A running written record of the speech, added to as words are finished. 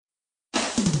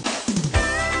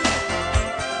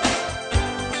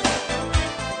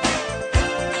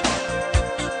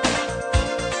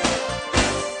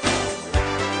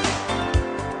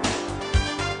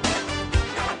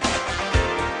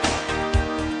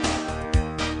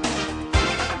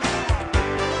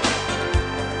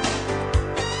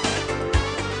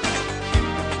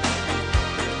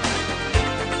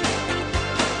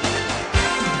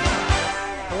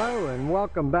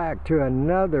welcome back to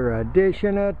another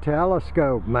edition of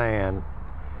TelescopeMan.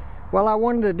 Well, I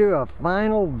wanted to do a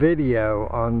final video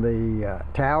on the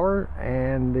tower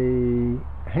and the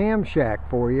ham shack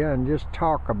for you and just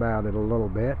talk about it a little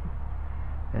bit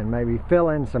and maybe fill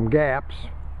in some gaps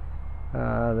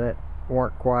that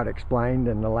weren't quite explained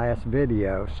in the last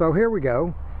video. So here we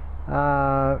go.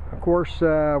 Of course,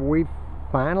 we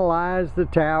finalized the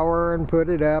tower and put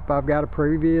it up. I've got a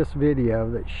previous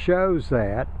video that shows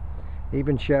that,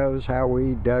 even shows how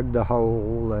we dug the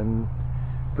hole and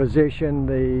positioned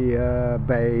the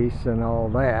base and all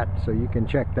that, so you can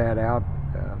check that out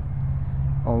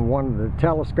on one of the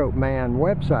TelescopeMan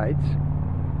websites,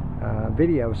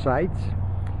 video sites.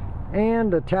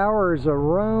 And the tower is a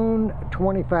Roan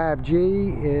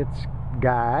 25G. It's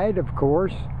guide, of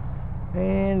course,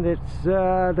 and it's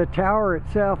the tower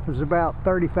itself is about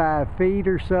 35 feet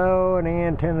or so, and the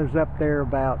antenna's up there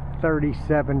about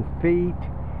 37 feet.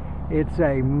 It's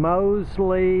a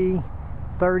Mosley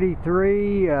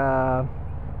 33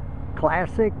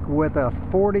 Classic with a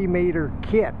 40-meter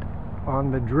kit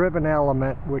on the driven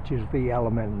element, which is the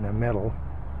element in the middle,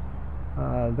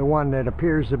 the one that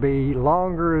appears to be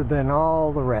longer than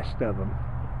all the rest of them.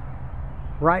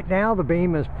 Right now the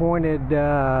beam is pointed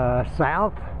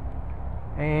south,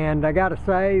 and I gotta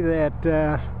say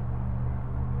that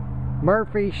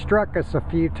Murphy struck us a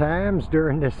few times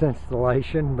during this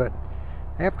installation, but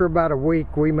after about a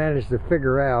week we managed to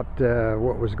figure out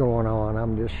what was going on.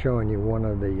 I'm just showing you one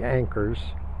of the anchors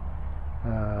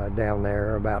down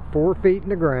there, about 4 feet in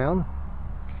the ground.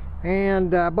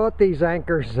 And I bought these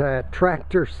anchors at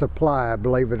Tractor Supply,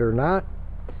 believe it or not.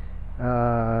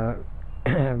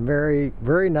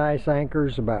 Very nice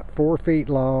anchors, about 4 feet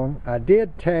long. I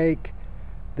did take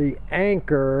the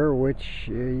anchor, which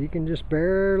you can just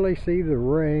barely see the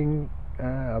ring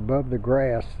above the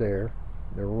grass there,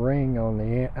 the ring on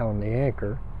the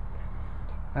anchor.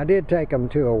 I did take them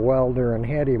to a welder and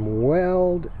had him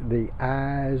weld the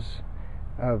eyes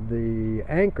of the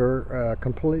anchor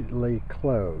completely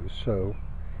closed. So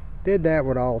did that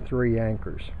with all three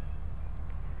anchors.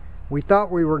 We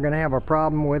thought we were going to have a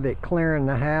problem with it clearing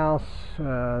the house,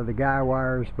 the guy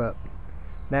wires, but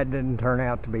that didn't turn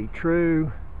out to be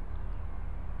true.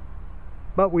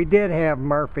 But we did have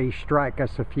Murphy strike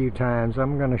us a few times.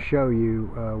 I'm going to show you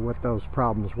what those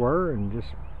problems were, and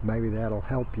just maybe that'll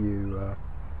help you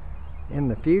in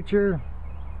the future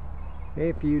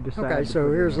if you decide. Okay,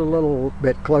 so here's a little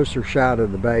bit closer shot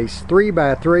of the base. 3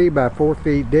 by 3 by 4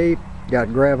 feet deep.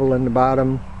 Got gravel in the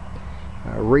bottom,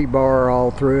 rebar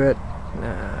all through it.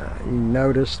 You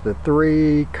notice the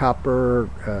 3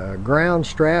 copper ground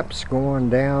straps going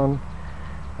down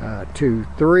to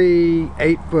 3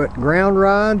 8-foot ground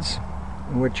rods,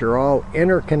 which are all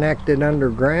interconnected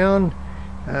underground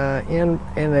in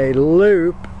a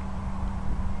loop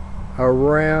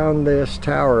around this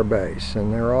tower base,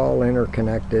 and they're all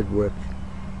interconnected with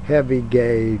heavy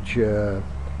gauge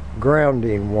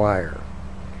grounding wire.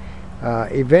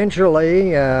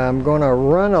 Eventually I'm going to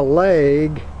run a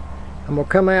leg. I'm going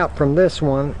to come out from this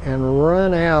one and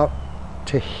run out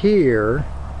to here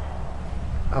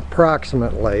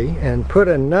approximately and put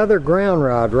another ground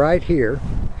rod right here.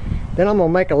 Then I'm going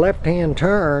to make a left-hand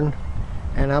turn,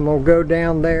 and I'm going to go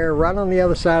down there. Right on the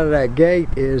other side of that gate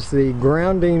is the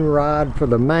grounding rod for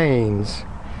the mains,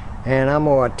 and I'm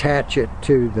going to attach it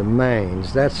to the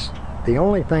mains. That's the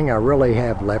only thing I really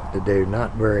have left to do,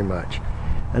 not very much.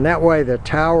 And that way the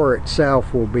tower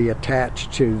itself will be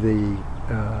attached to the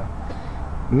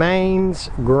mains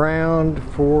ground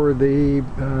for the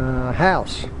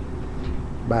house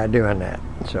by doing that.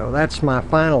 So that's my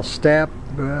final step.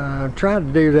 Try to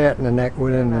do that in the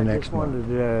within the next month. I just wanted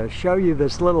to show you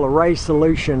this little Array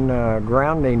Solution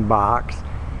grounding box.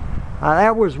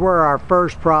 That was where our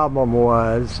first problem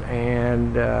was,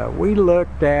 and we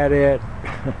looked at it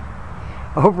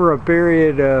over a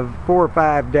period of 4 or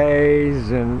 5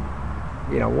 days, and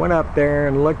went up there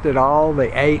and looked at all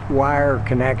the 8 wire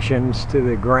connections to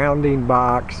the grounding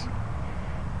box.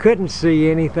 Couldn't see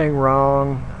anything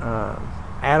wrong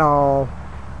at all,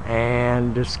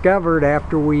 and discovered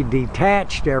after we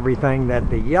detached everything that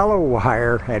the yellow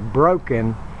wire had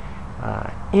broken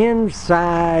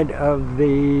inside of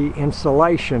the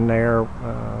insulation there,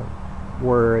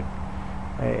 where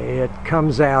it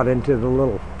comes out into the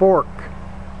little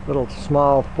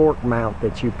small fork mount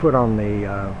that you put on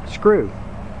the screw.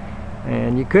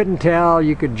 And you couldn't tell.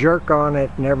 You could jerk on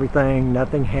it and everything,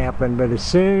 nothing happened, but as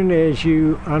soon as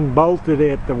you unbolted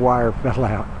it, the wire fell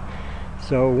out.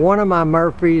 So one of my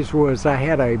Murphys was, I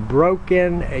had a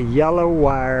broken yellow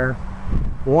wire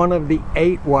one of the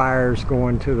 8 wires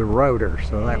going to the rotor,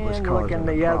 so that was causing looking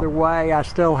the other way, I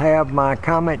still have my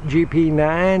Comet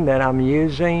GP9 that I'm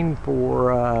using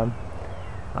for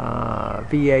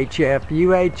VHF,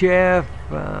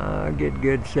 UHF, get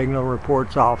good signal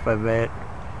reports off of it.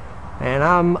 And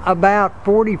I'm about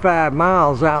 45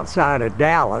 miles outside of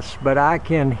Dallas, but I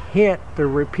can hit the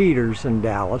repeaters in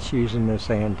Dallas using this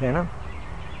antenna.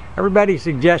 Everybody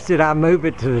suggested I move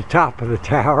it to the top of the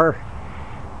tower.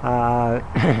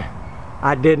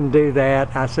 I didn't do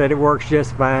that. I said it works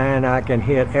just fine. I can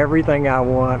hit everything I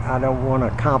want. I don't want to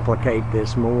complicate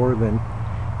this more than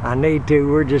I need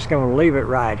to. We're just going to leave it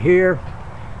right here.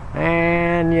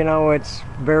 And you know, it's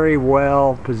very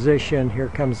well positioned. Here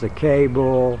comes the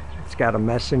cable. It's got a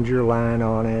messenger line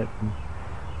on it. And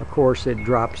of course, it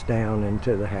drops down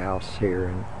into the house here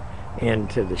and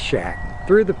into the shack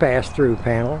through the pass-through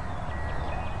panel,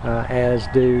 as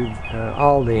do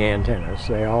all the antennas.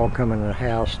 They all come in the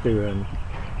house through an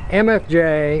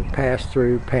MFJ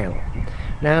pass-through panel.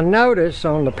 Now notice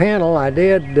on the panel I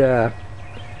did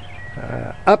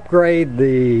upgrade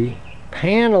the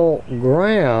panel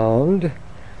ground.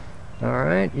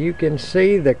 Alright, you can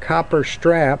see the copper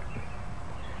strap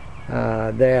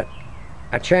that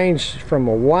I changed from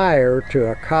a wire to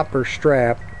a copper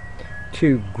strap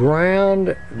to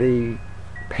ground the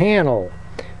panel,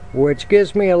 which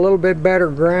gives me a little bit better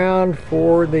ground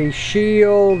for the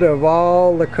shield of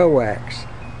all the coax.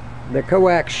 The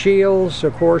coax shields,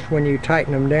 of course, when you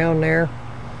tighten them down there,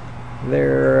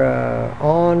 they're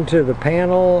onto the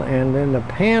panel, and then the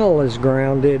panel is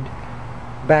grounded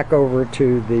back over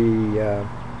to the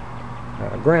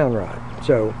ground rod.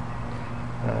 So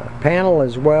panel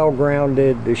is well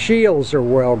grounded, the shields are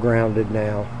well grounded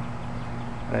now,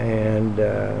 and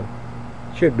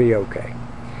should be okay.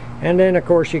 And then of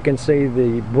course you can see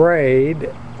the braid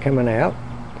coming out,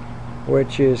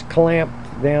 which is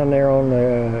clamped down there on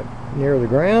the near the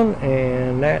ground,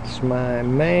 and that's my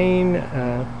main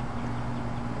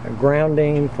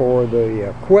grounding for the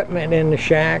equipment in the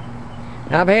shack.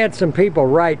 Now, I've had some people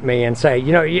write me and say,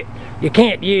 you know, you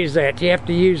can't use that, you have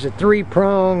to use a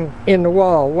 3-prong in the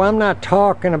wall. Well, I'm not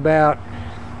talking about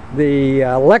the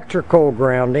electrical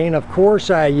grounding. Of course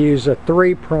I use a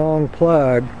 3-prong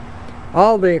plug.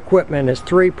 All the equipment is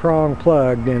 3-prong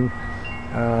plugged and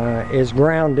is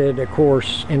grounded, of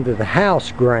course, into the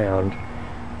house ground.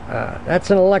 That's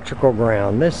an electrical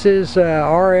ground. This is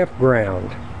RF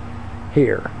ground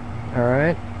here.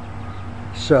 Alright,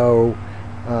 so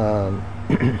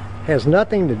has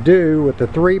nothing to do with the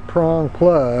 3-prong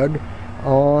plug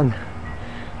on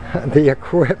the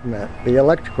equipment, the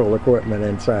electrical equipment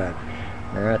inside.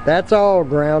 Alright, that's all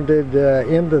grounded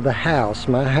into the house.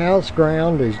 My house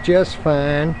ground is just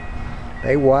fine.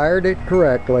 They wired it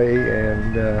correctly,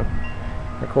 and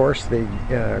of course the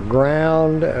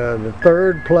ground, the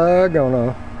 3rd plug on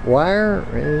a wire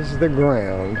is the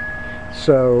ground.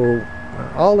 So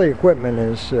all the equipment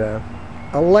is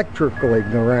electrically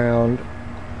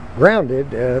grounded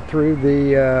through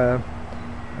the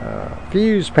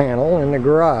fuse panel in the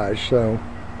garage. So,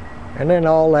 and then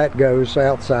all that goes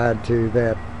outside to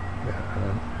that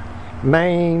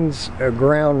mains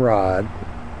ground rod.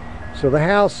 So the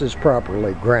house is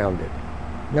properly grounded.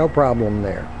 No problem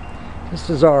there. This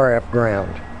is RF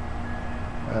ground.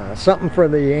 Something for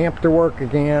the amp to work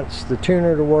against, the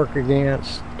tuner to work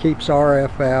against, keeps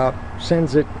RF out,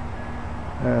 sends it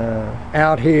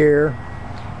out here.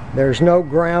 There's no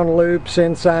ground loops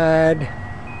inside.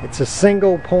 It's a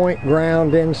single point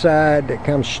ground inside that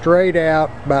comes straight out,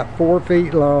 about 4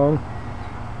 feet long,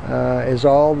 is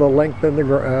all the length of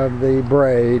the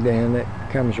braid, and it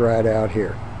comes right out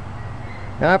here.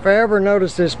 Now, if I ever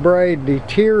notice this braid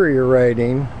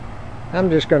deteriorating, I'm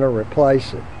just going to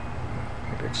replace it.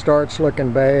 If it starts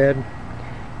looking bad,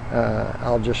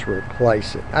 I'll just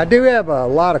replace it. I do have a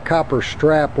lot of copper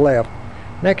strap left.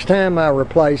 Next time I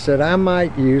replace it, I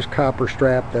might use copper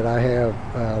strap that I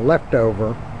have left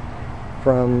over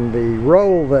from the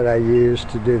roll that I used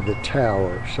to do the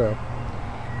tower. So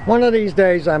one of these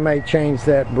days I may change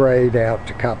that braid out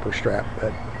to copper strap,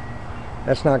 but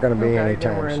that's not going to be any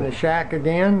time soon. We're in the shack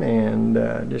again,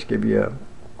 and just give you a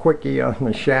quickie on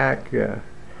the shack.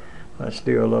 Let's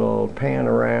do a little pan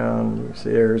around. You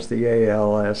see there's the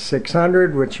ALS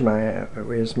 600, which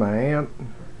is my amp.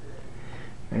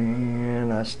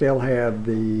 And I still have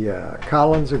the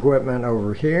Collins equipment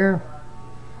over here,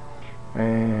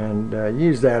 and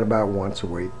use that about once a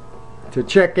week to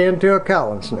check into a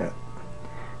Collins net.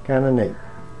 Kind of neat.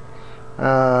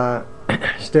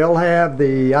 Still have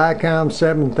the ICOM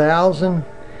 7000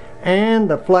 and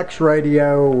the Flex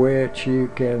radio, which you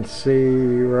can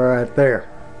see right there.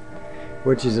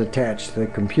 which is attached to the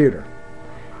computer.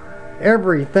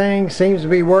 Everything seems to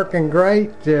be working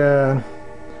great.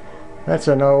 That's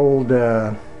an old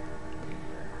SB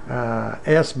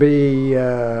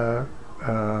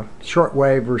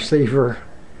shortwave receiver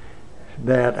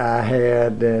that I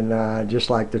had, and I just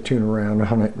like to tune around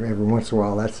on it every once in a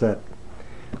while. That's that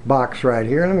box right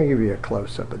here. Let me give you a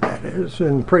close-up of that. It's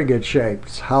in pretty good shape.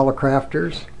 It's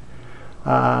Holocrafters.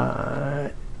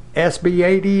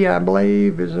 SB80, I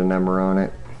believe, is the number on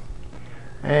it.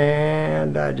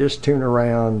 And I just tune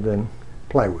around and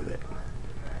play with it.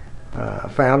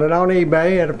 Found it on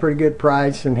eBay at a pretty good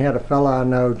price and had a fella I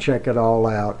know check it all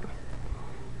out.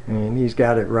 And he's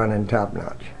got it running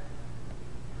top-notch.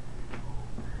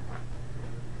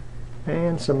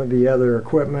 And some of the other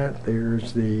equipment,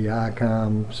 there's the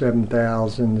ICOM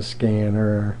 7000, the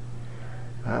scanner.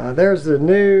 There's the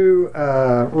new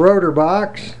rotor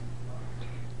box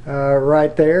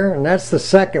right there, and that's the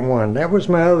second one. That was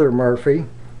my other Murphy.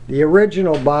 The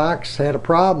original box had a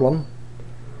problem,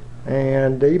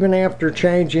 and even after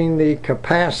changing the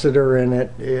capacitor in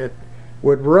it, it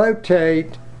would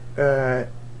rotate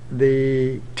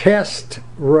the test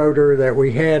rotor that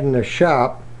we had in the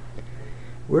shop.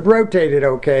 Would rotate it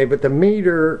okay, but the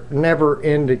meter never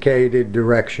indicated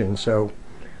direction. So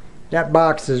that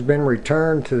box has been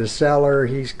returned to the seller.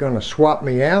 He's going to swap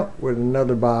me out with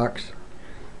another box,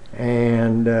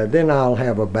 and then I'll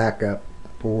have a backup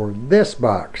for this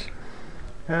box.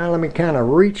 Let me kind of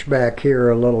reach back here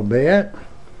a little bit,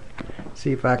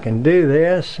 see if I can do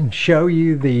this and show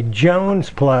you the Jones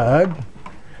plug.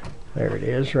 There it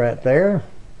is right there.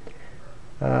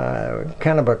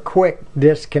 Kind of a quick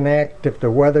disconnect if the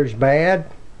weather's bad.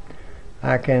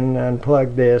 I can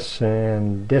unplug this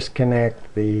and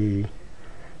disconnect the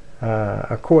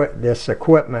this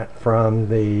equipment from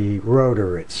the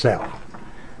rotor itself.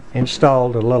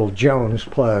 Installed a little Jones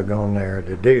plug on there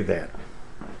to do that.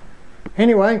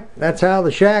 Anyway, that's how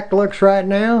the shack looks right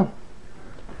now.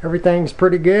 Everything's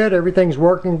pretty good. Everything's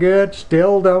working good.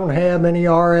 Still don't have any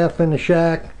RF in the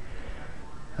shack.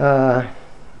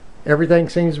 Everything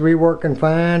seems to be working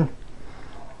fine.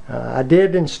 I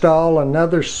did install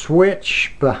another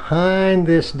switch behind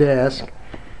this desk,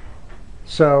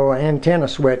 so antenna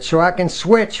switch, so I can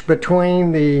switch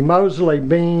between the Mosley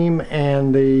beam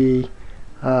and the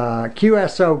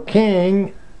QSO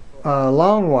King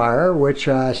long wire, which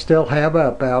I still have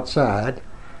up outside.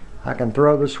 I can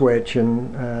throw the switch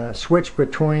and switch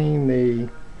between the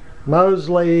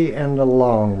Mosley and the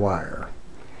long wire.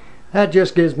 That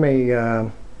just gives me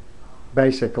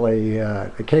basically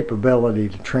the capability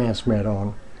to transmit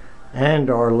on and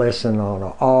or listen on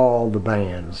all the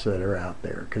bands that are out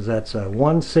there, because that's a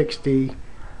 160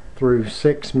 through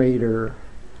 6 meter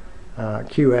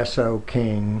QSO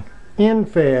King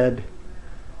in-fed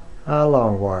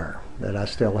long wire that I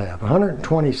still have,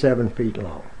 127 feet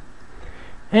long.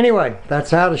 Anyway,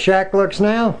 that's how the shack looks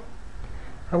now.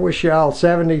 I wish y'all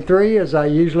 73 as I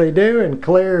usually do, and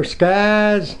clear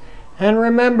skies. And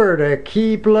remember to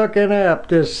keep looking up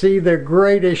to see the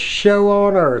greatest show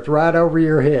on earth right over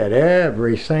your head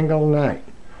every single night.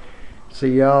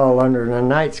 See y'all under the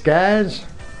night skies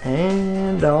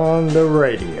and on the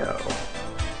radio.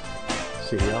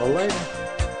 See y'all later.